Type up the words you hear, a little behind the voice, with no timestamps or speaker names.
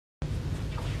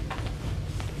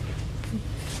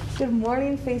Good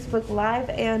morning, Facebook Live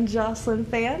and Joslyn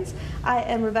fans. I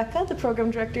am Rebecca, the program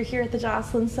director here at the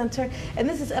Joslyn Center, and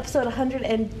this is episode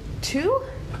 102?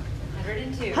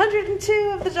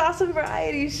 102 of the Joslyn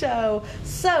Variety Show.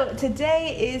 So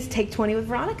today is Take 20 with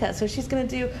Veronica. So she's going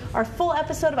to do our full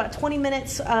episode, about 20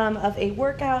 minutes of a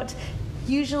workout.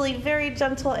 Usually very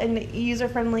gentle and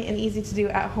user-friendly and easy to do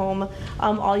at home.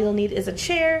 All you'll need is a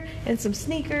chair and some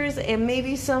sneakers and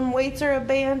maybe some weights or a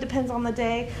band, depends on the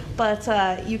day, but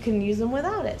you can use them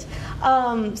without it.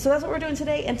 So that's what we're doing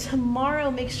today, and tomorrow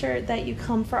make sure that you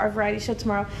come for our variety show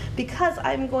tomorrow, because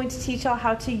I'm going to teach y'all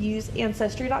how to use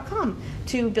Ancestry.com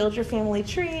to build your family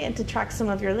tree and to track some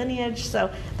of your lineage. So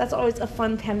that's always a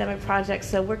fun pandemic project,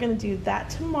 so we're going to do that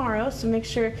tomorrow. So make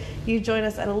sure you join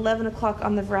us at 11 o'clock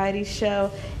on the variety show.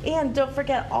 And don't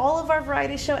forget, all of our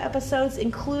variety show episodes,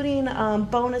 including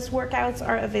bonus workouts,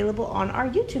 are available on our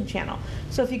YouTube channel.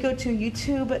 So if you go to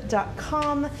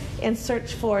youtube.com and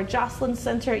search for Joslyn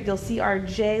Center, you'll see our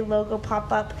J logo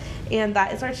pop up, and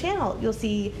that is our channel. You'll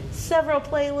see several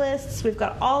playlists. We've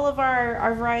got all of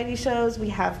our variety shows. We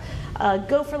have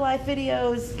Go for Life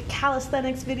videos,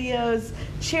 calisthenics videos,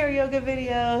 chair yoga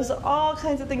videos, all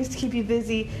kinds of things to keep you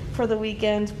busy for the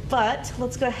weekend. But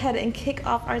let's go ahead and kick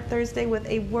off our Thursday with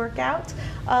a workout,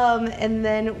 and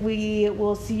then we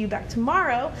will see you back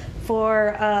tomorrow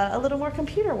for a little more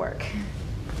computer work.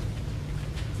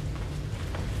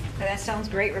 That sounds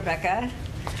great, Rebecca.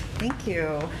 Thank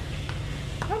you.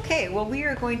 Okay, well, we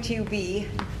are going to be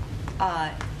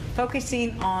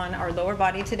focusing on our lower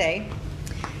body today.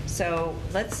 So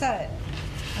let's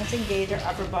engage our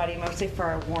upper body mostly for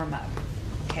our warm-up.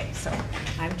 Okay, so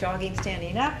I'm jogging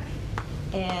standing up,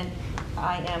 and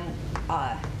I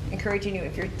am encouraging you,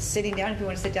 if you're sitting down, if you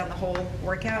want to sit down the whole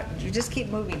workout, you just keep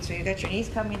moving. So you've got your knees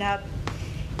coming up,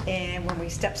 and when we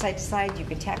step side to side, you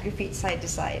can tap your feet side to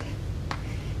side.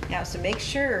 Now, so make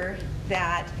sure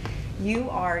that you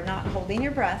are not holding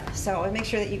your breath, so make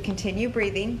sure that you continue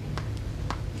breathing,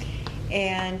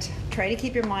 and try to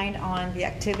keep your mind on the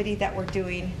activity that we're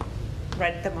doing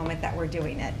right at the moment that we're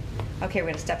doing it. Okay, we're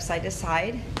going to step side to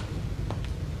side.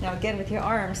 Now again, with your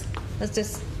arms, let's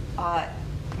just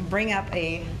bring up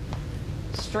a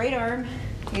straight arm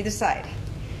either side.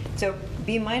 So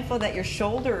be mindful that your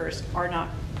shoulders are not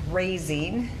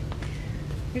raising.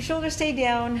 Your shoulders stay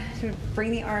down. So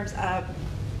bring the arms up.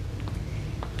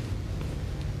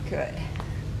 Good.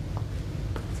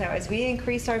 So as we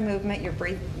increase our movement, your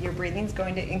breathing is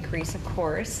going to increase, of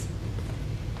course.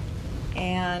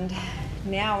 And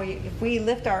now if we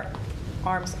lift our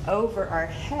arms over our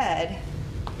head,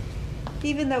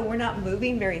 even though we're not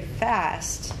moving very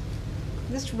fast,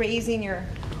 just raising your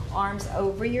arms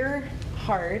over your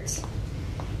heart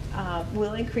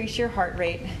will increase your heart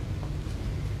rate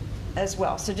as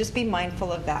well. So just be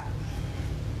mindful of that.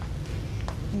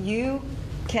 You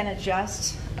can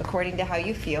adjust according to how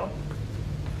you feel.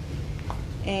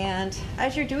 And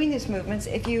as you're doing these movements,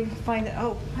 if you find that,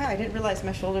 oh, wow, I didn't realize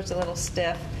my shoulder's a little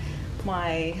stiff,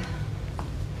 my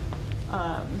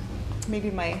maybe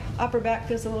my upper back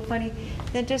feels a little funny,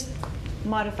 then just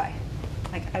modify.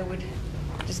 Like I would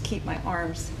just keep my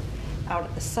arms out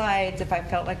at the sides. If I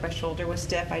felt like my shoulder was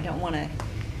stiff, I don't want to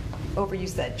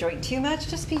overuse that joint too much.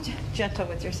 Just be gentle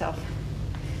with yourself.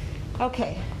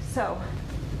 Okay, so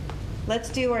let's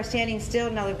do our standing still.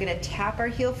 Now we're going to tap our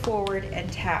heel forward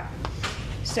and tap.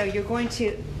 So you're going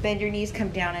to bend your knees, come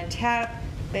down and tap,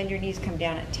 bend your knees, come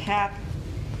down and tap.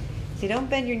 So you don't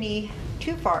bend your knee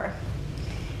too far.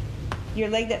 Your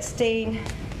leg that's staying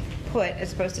put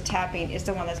as opposed to tapping is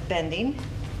the one that's bending.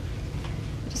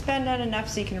 Just bend down enough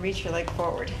so you can reach your leg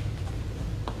forward.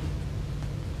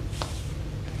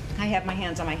 I have my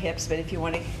hands on my hips, but if you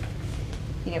want to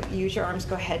use your arms,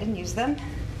 go ahead and use them.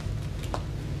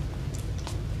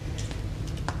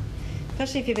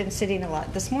 Especially if you've been sitting a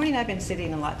lot. This morning I've been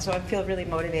sitting a lot, so I feel really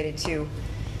motivated to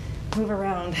move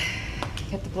around,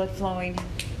 get the blood flowing,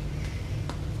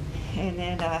 and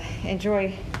then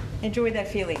enjoy that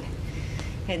feeling.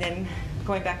 And then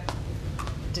going back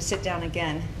to sit down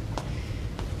again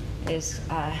is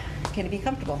going to be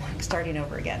comfortable, starting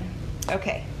over again.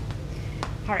 Okay.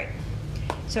 All right.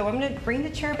 So I'm going to bring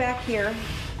the chair back here,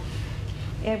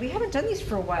 and we haven't done these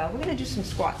for a while. We're going to do some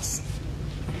squats.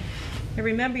 And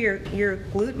remember your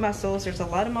glute muscles. There's a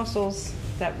lot of muscles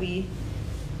that we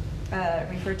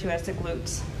refer to as the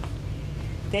glutes.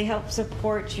 They help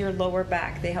support your lower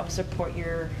back. They help support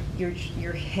your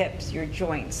hips, your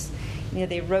joints.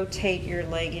 They rotate your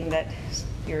leg in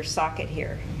your socket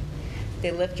here.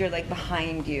 They lift your leg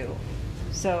behind you.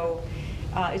 So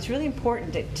it's really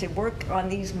important to work on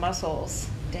these muscles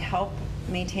to help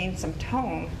maintain some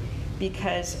tone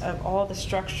because of all the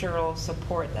structural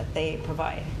support that they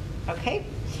provide. Okay?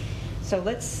 So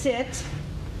let's sit.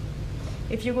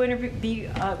 If you're going to be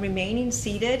remaining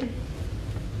seated,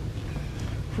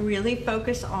 really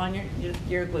focus on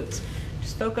your glutes.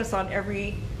 Just focus on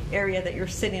every area that you're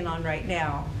sitting on right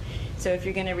now. So if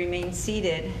you're going to remain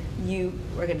seated, you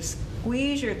are going to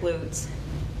squeeze your glutes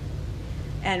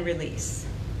and release.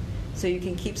 So you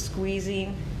can keep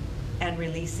squeezing and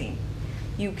releasing.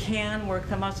 You can work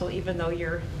the muscle even though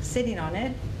you're sitting on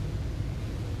it.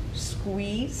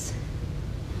 Squeeze.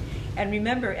 And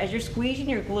remember, as you're squeezing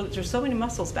your glutes, there's so many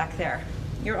muscles back there.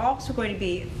 You're also going to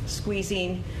be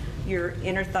squeezing your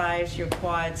inner thighs, your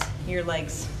quads, your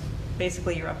legs,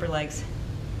 basically your upper legs.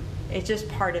 It's just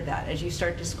part of that. As you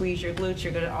start to squeeze your glutes,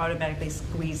 you're going to automatically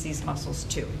squeeze these muscles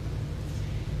too.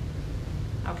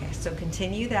 Okay, so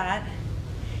continue that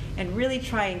and really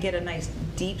try and get a nice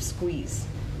deep squeeze.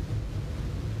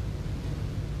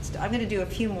 So I'm going to do a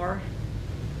few more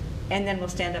and then we'll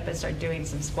stand up and start doing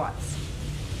some squats.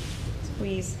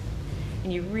 Squeeze.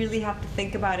 And you really have to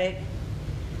think about it.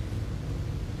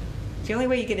 It's the only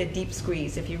way you get a deep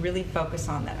squeeze, if you really focus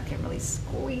on that. Okay, I'm really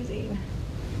squeezing.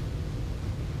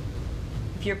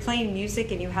 If you're playing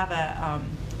music and you have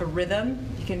a rhythm,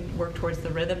 you can work towards the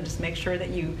rhythm. Just make sure that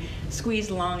you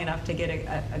squeeze long enough to get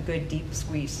a good deep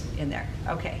squeeze in there.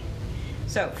 Okay,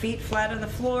 so feet flat on the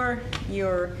floor.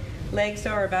 Your legs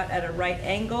are about at a right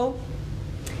angle.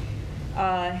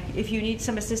 If you need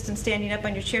some assistance standing up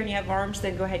on your chair and you have arms,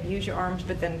 then go ahead and use your arms,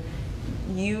 but then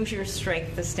use your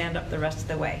strength to stand up the rest of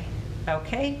the way.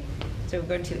 Okay, so we're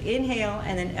going to inhale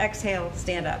and then exhale,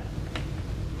 stand up.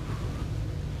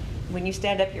 When you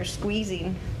stand up, you're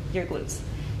squeezing your glutes.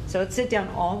 So let's sit down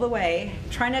all the way.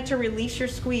 Try not to release your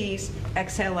squeeze.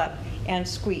 Exhale up and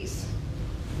squeeze.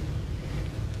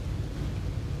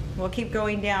 We'll keep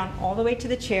going down all the way to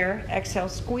the chair. Exhale,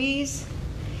 squeeze.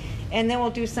 And then we'll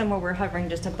do some where we're hovering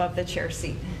just above the chair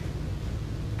seat.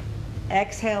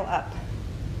 Exhale up.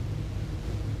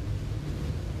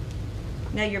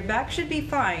 Now your back should be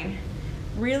fine.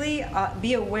 Really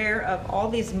be aware of all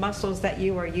these muscles that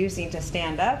you are using to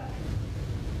stand up.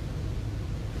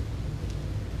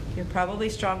 You're probably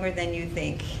stronger than you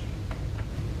think,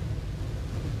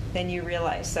 than you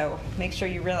realize. So make sure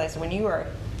you realize when you are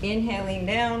inhaling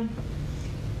down,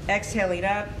 exhaling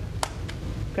up,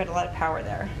 you've got a lot of power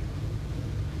there.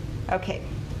 Okay,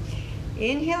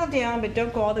 inhale down, but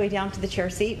don't go all the way down to the chair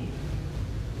seat.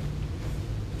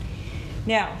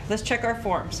 Now, let's check our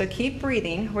form. So keep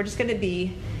breathing. We're just going to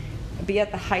be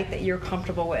at the height that you're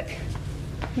comfortable with.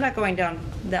 I'm not going down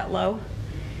that low.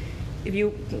 If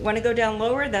you want to go down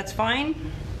lower, that's fine.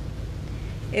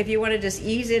 If you want to just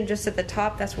ease in just at the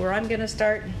top, that's where I'm going to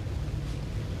start.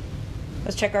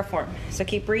 Let's check our form. So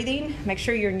keep breathing. Make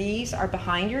sure your knees are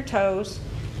behind your toes.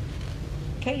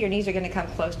 Okay, your knees are going to come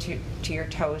close to your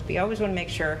toes, but you always want to make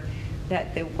sure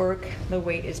that the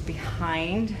weight is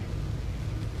behind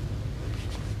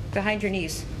your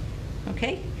knees.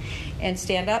 Okay, and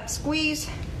stand up, squeeze,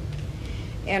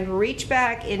 and reach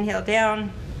back, inhale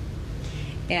down,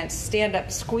 and stand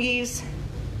up, squeeze.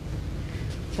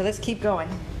 So let's keep going.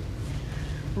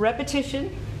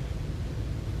 Repetition.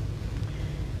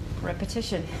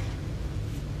 Repetition.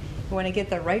 You want to get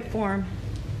the right form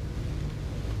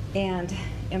and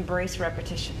embrace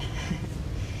repetition.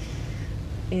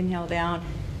 Inhale down,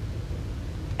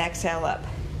 exhale up.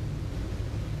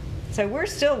 So we're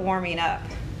still warming up.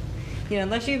 You know,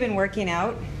 unless you've been working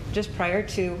out just prior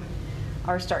to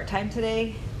our start time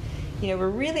today, you know, we're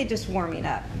really just warming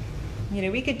up. You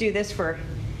know, we could do this for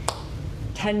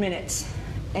 10 minutes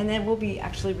and then we'll be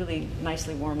actually really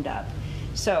nicely warmed up.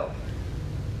 So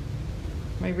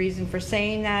my reason for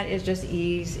saying that is just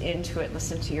ease into it,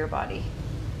 listen to your body.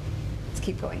 Let's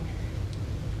keep going.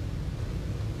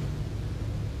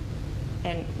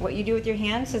 And what you do with your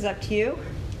hands is up to you.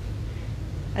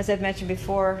 As I've mentioned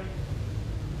before,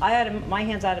 my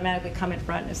hands automatically come in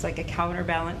front. It's like a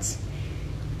counterbalance.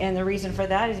 And the reason for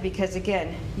that is because,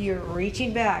 again, you're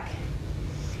reaching back.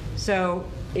 So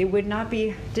it would not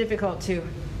be difficult to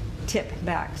tip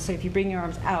back. So if you bring your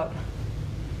arms out,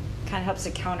 it kind of helps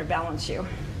to counterbalance you.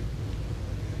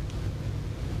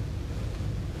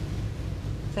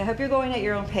 So I hope you're going at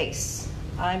your own pace.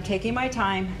 I'm taking my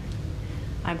time.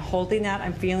 I'm holding that.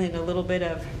 I'm feeling a little bit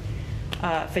of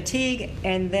fatigue,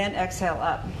 and then exhale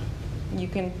up. You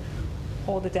can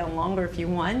hold it down longer if you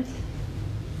want,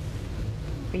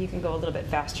 but you can go a little bit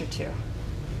faster too.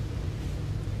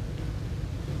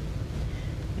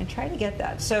 And try to get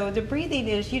that. So the breathing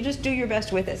is, you just do your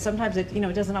best with it. Sometimes it,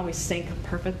 it doesn't always sync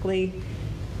perfectly,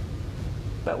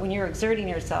 but when you're exerting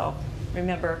yourself,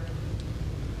 remember,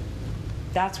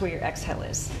 That's where your exhale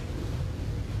is.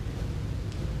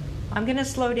 I'm going to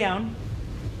slow down.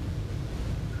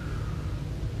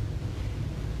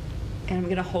 And I'm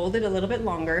going to hold it a little bit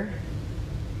longer.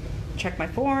 Check my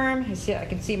form. I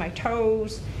can see my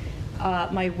toes.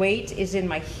 My weight is in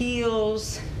my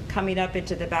heels, coming up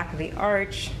into the back of the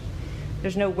arch.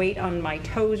 There's no weight on my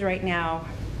toes right now.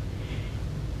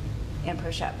 And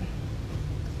push up.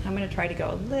 I'm going to try to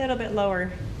go a little bit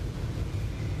lower.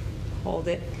 Hold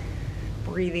it.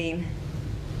 Breathing.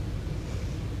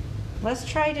 Let's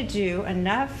try to do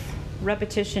enough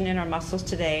repetition in our muscles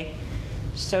today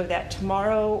so that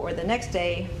tomorrow or the next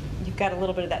day you've got a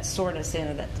little bit of that soreness in,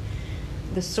 or that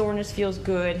the soreness feels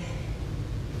good.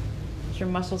 Your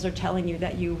muscles are telling you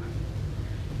that you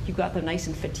got them nice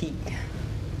and fatigued.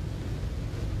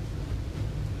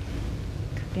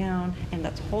 Come down and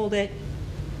let's hold it.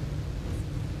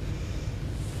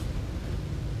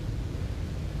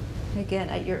 Again,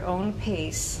 at your own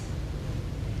pace.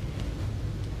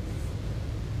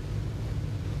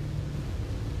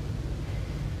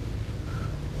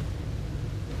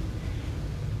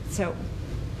 So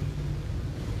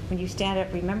when you stand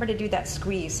up, remember to do that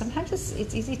squeeze. Sometimes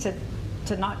it's easy to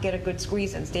not get a good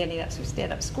squeeze in standing up. So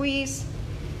stand up, squeeze,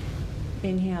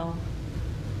 inhale.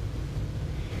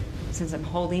 Since I'm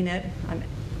holding it, I'm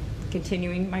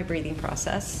continuing my breathing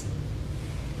process.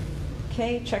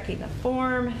 Okay, checking the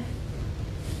form.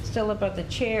 Still above the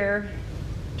chair.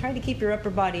 Try to keep your upper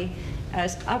body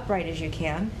as upright as you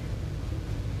can.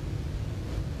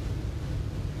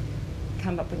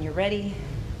 Come up when you're ready.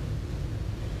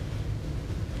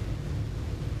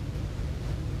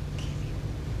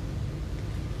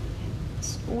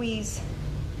 Squeeze.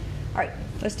 All right,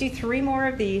 let's do 3 more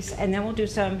of these, and then we'll do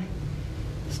some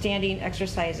standing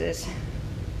exercises.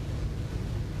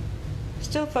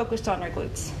 Still focused on our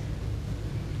glutes.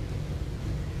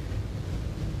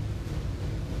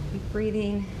 Keep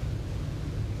breathing.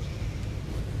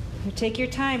 You take your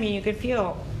time, and you can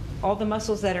feel all the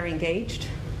muscles that are engaged.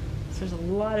 So there's a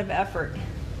lot of effort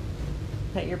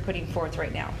that you're putting forth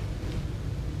right now.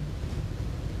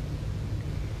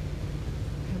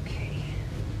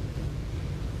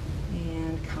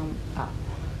 Come up.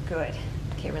 Good.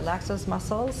 Okay, relax those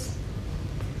muscles.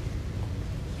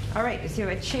 All right, if you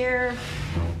have a chair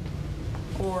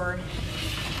or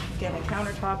again a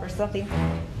countertop or something,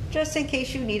 just in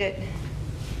case you need it.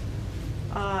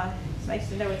 It's nice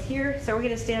to know it's here. So we're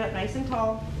going to stand up nice and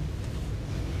tall.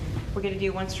 We're going to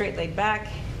do one straight leg back,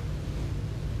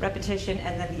 repetition,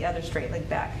 and then the other straight leg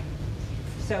back.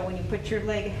 So when you put your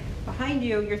leg behind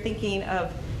you, you're thinking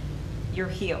of your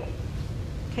heel.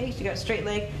 Okay, so you got a straight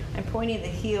leg. I'm pointing the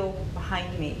heel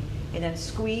behind me. And then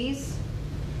squeeze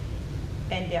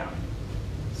and down.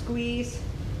 Squeeze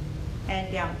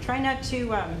and down. Try not to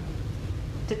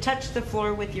touch the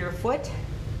floor with your foot.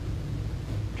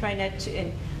 Try not to,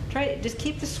 and just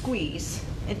keep the squeeze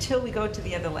until we go to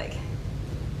the other leg.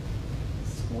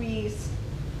 Squeeze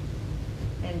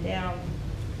and down.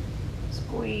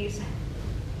 Squeeze.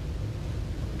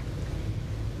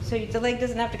 So the leg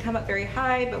doesn't have to come up very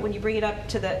high, but when you bring it up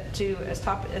to as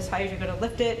high as you're going to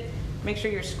lift it, make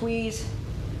sure you squeeze,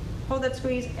 hold that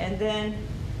squeeze, and then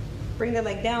bring the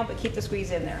leg down, but keep the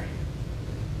squeeze in there.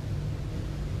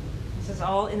 This is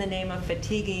all in the name of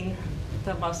fatiguing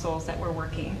the muscles that we're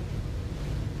working.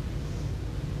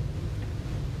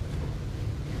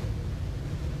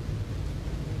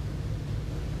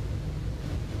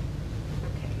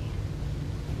 Okay,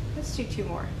 let's do 2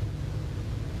 more.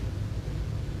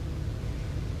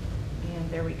 And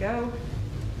there we go.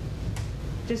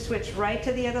 Just switch right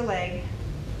to the other leg.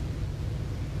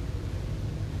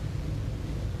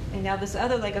 And now this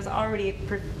other leg is already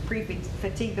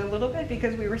pre-fatigued a little bit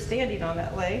because we were standing on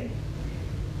that leg.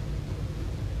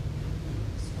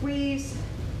 Squeeze,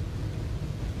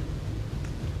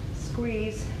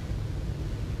 squeeze.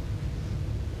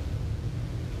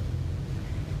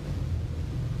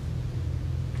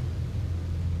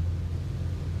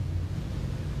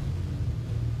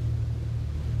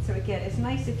 So again, it's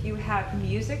nice if you have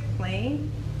music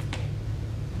playing.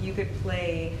 You could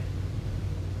play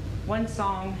one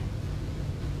song,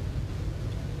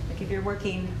 like if you're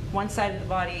working one side of the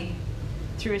body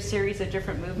through a series of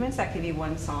different movements, that could be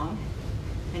one song.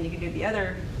 And you can do the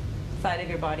other side of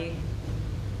your body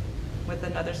with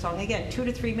another song. Again, 2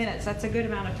 to 3 minutes, that's a good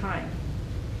amount of time.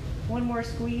 One more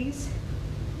squeeze.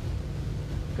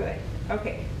 Good.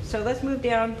 Okay, so let's move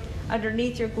down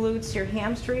underneath your glutes, your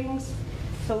hamstrings.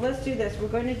 So let's do this. We're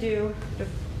going to do,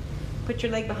 put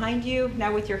your leg behind you.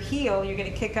 Now with your heel, you're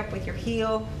going to kick up with your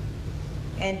heel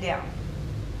and down.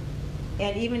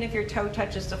 And even if your toe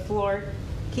touches the floor,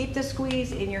 keep the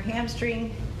squeeze in your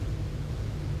hamstring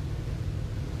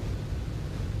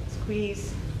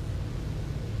squeeze.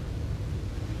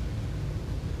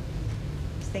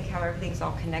 Just think how everything's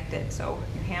all connected. So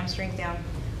your hamstrings down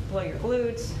below your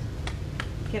glutes.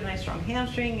 Get a nice strong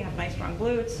hamstring, you have nice strong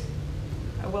glutes,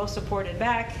 a well-supported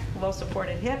back,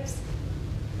 well-supported hips.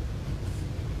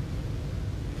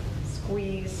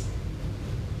 Squeeze.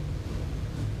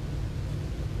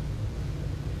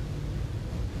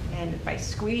 And by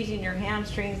squeezing your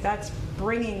hamstrings, that's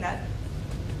bringing that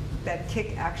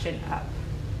kick action up.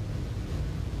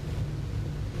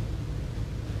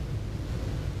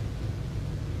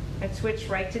 And switch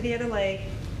right to the other leg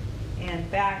and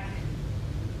back,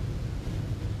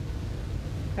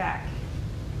 back.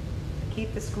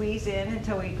 Keep the squeeze in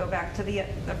until we go back to the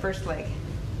first leg.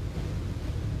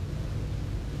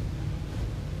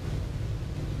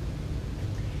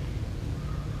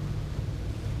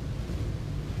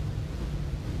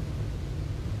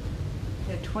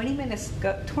 The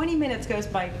 20 minutes goes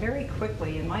by very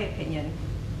quickly, in my opinion.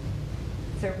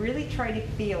 So really try to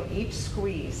feel each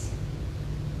squeeze.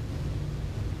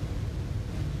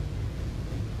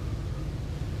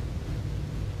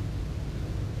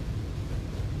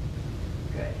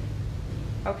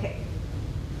 Okay,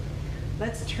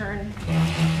 let's turn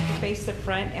to face the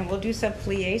front and we'll do some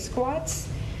plie squats.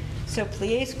 So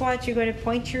plie squats, you're going to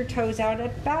point your toes out at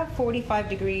about 45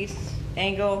 degrees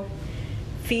angle.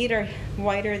 Feet are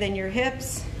wider than your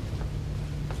hips.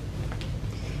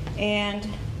 And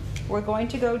we're going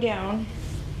to go down.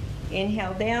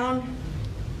 Inhale down.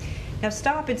 Now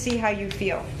stop and see how you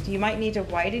feel. You might need to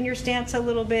widen your stance a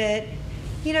little bit.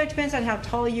 You know, it depends on how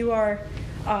tall you are.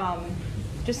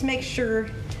 Just make sure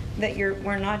that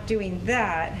we're not doing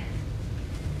that.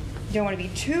 You don't want to be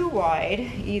too wide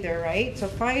either, right? So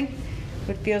find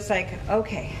what feels like,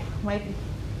 okay,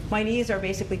 my knees are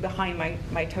basically behind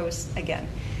my toes again.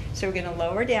 So we're gonna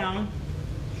lower down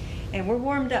and we're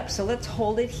warmed up. So let's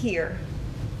hold it here.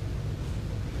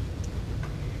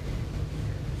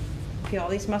 Feel all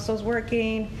these muscles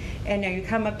working. And now you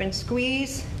come up and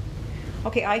squeeze.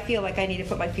 Okay, I feel like I need to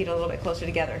put my feet a little bit closer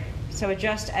together. So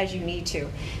adjust as you need to.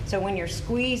 So when you're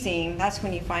squeezing, that's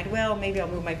when you find, well, maybe I'll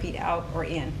move my feet out or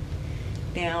in.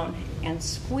 Down and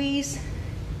squeeze.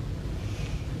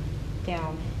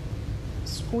 Down,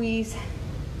 squeeze.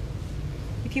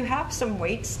 If you have some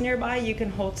weights nearby, you can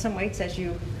hold some weights as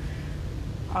you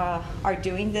are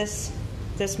doing this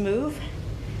move.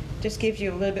 Just gives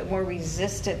you a little bit more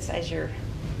resistance as you're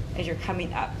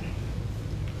coming up.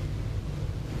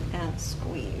 And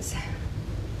squeeze.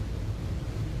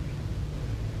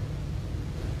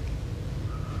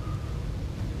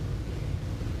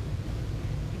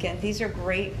 Again, these are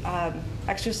great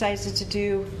exercises to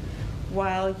do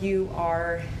while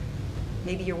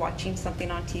maybe you're watching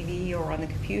something on TV or on the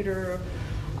computer,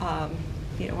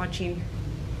 watching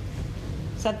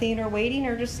something or waiting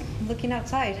or just looking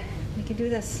outside. You can do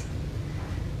this.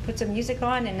 Put some music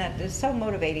on and that is so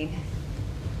motivating.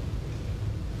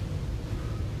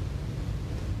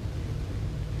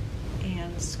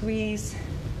 And squeeze.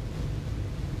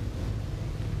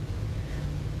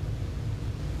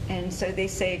 And so they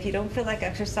say if you don't feel like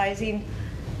exercising,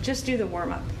 just do the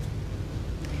warm-up.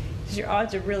 Because your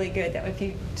odds are really good that if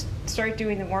you start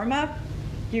doing the warm-up,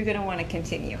 you're going to want to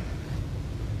continue.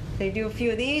 They do a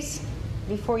few of these,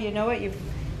 before you know it,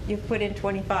 you've put in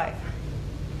 25.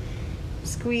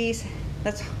 Squeeze.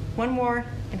 Let's one more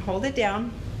and hold it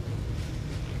down.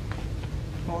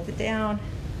 Hold it down.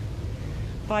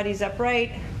 Body's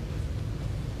upright.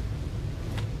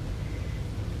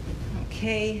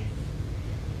 Okay.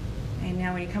 And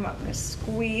now when you come up, I'm going to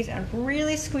squeeze and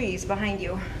really squeeze behind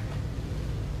you.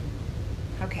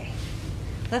 Okay,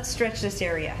 let's stretch this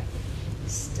area.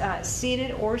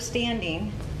 Seated or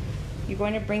standing, you're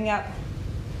going to bring up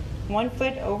one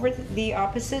foot over the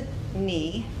opposite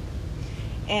knee,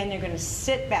 and you're going to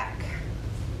sit back.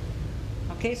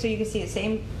 Okay, so you can see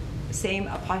the same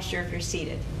posture if you're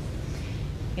seated.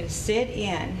 You're going to sit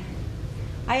in.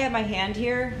 I have my hand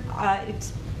here.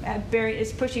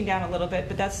 It's pushing down a little bit,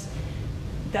 but that's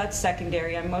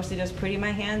secondary. I'm mostly just putting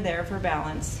my hand there for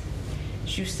balance.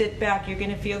 As you sit back, you're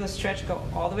going to feel the stretch go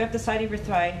all the way up the side of your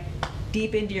thigh,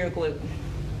 deep into your glute.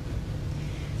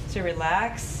 So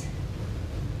relax.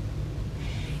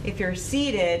 If you're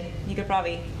seated, you could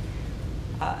probably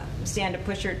stand to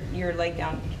push your leg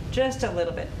down just a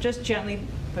little bit. Just gently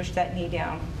push that knee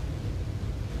down.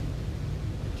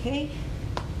 Okay.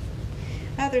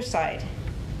 Other side.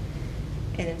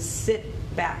 And then sit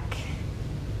back.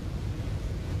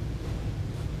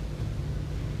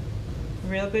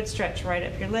 Real good stretch right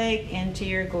up your leg into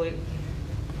your glute.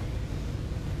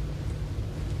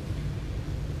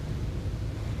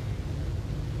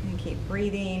 And keep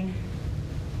breathing.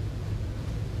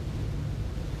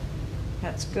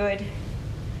 That's good.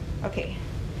 Okay,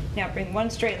 now bring one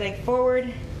straight leg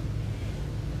forward.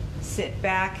 Sit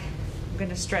back. I'm going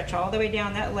to stretch all the way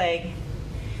down that leg.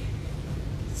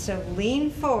 So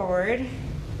lean forward.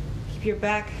 Keep your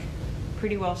back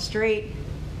pretty well straight.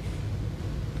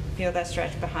 Feel that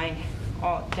stretch behind,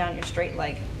 all down your straight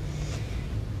leg.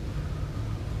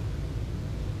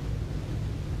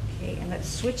 Okay, and let's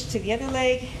switch to the other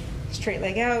leg. Straight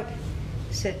leg out.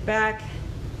 Sit back.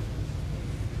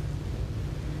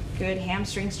 Good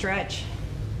hamstring stretch.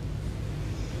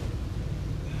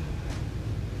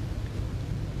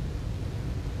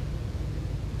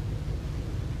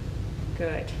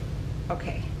 Good.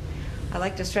 Okay. I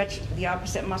like to stretch the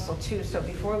opposite muscle too. So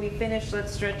before we finish,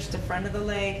 let's stretch the front of the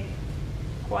leg,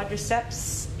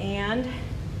 quadriceps, and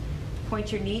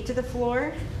point your knee to the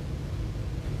floor.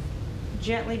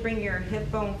 Gently bring your hip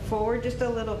bone forward just a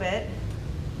little bit.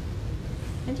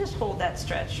 And just hold that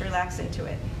stretch. Relax into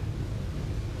it.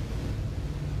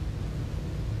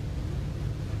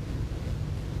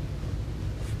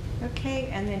 Okay,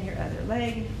 and then your other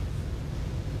leg.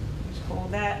 Just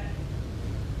hold that.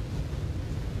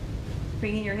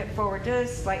 Bringing your hip forward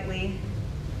just slightly,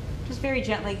 just very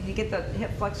gently. You get the hip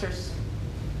flexors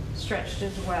stretched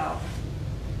as well.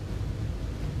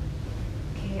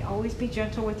 Okay, always be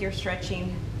gentle with your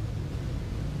stretching.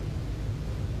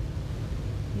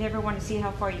 You never want to see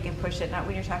how far you can push it, not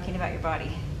when you're talking about your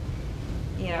body.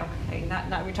 You know, not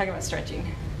when you're talking about stretching.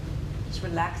 Just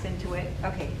relax into it.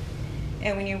 Okay.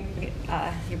 And when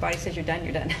your body says you're done,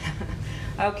 you're done.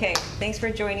 Okay, thanks for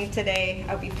joining today.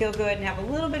 I hope you feel good and have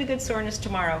a little bit of good soreness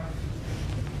tomorrow.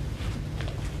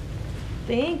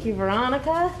 Thank you,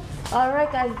 Veronica. All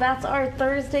right, guys, that's our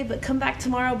Thursday, but come back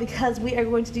tomorrow because we are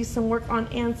going to do some work on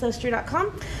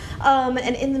Ancestry.com.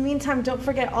 And in the meantime, don't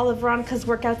forget all of Veronica's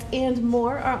workouts and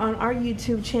more are on our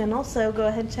YouTube channel, so go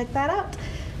ahead and check that out.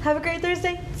 Have a great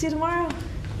Thursday. See you tomorrow.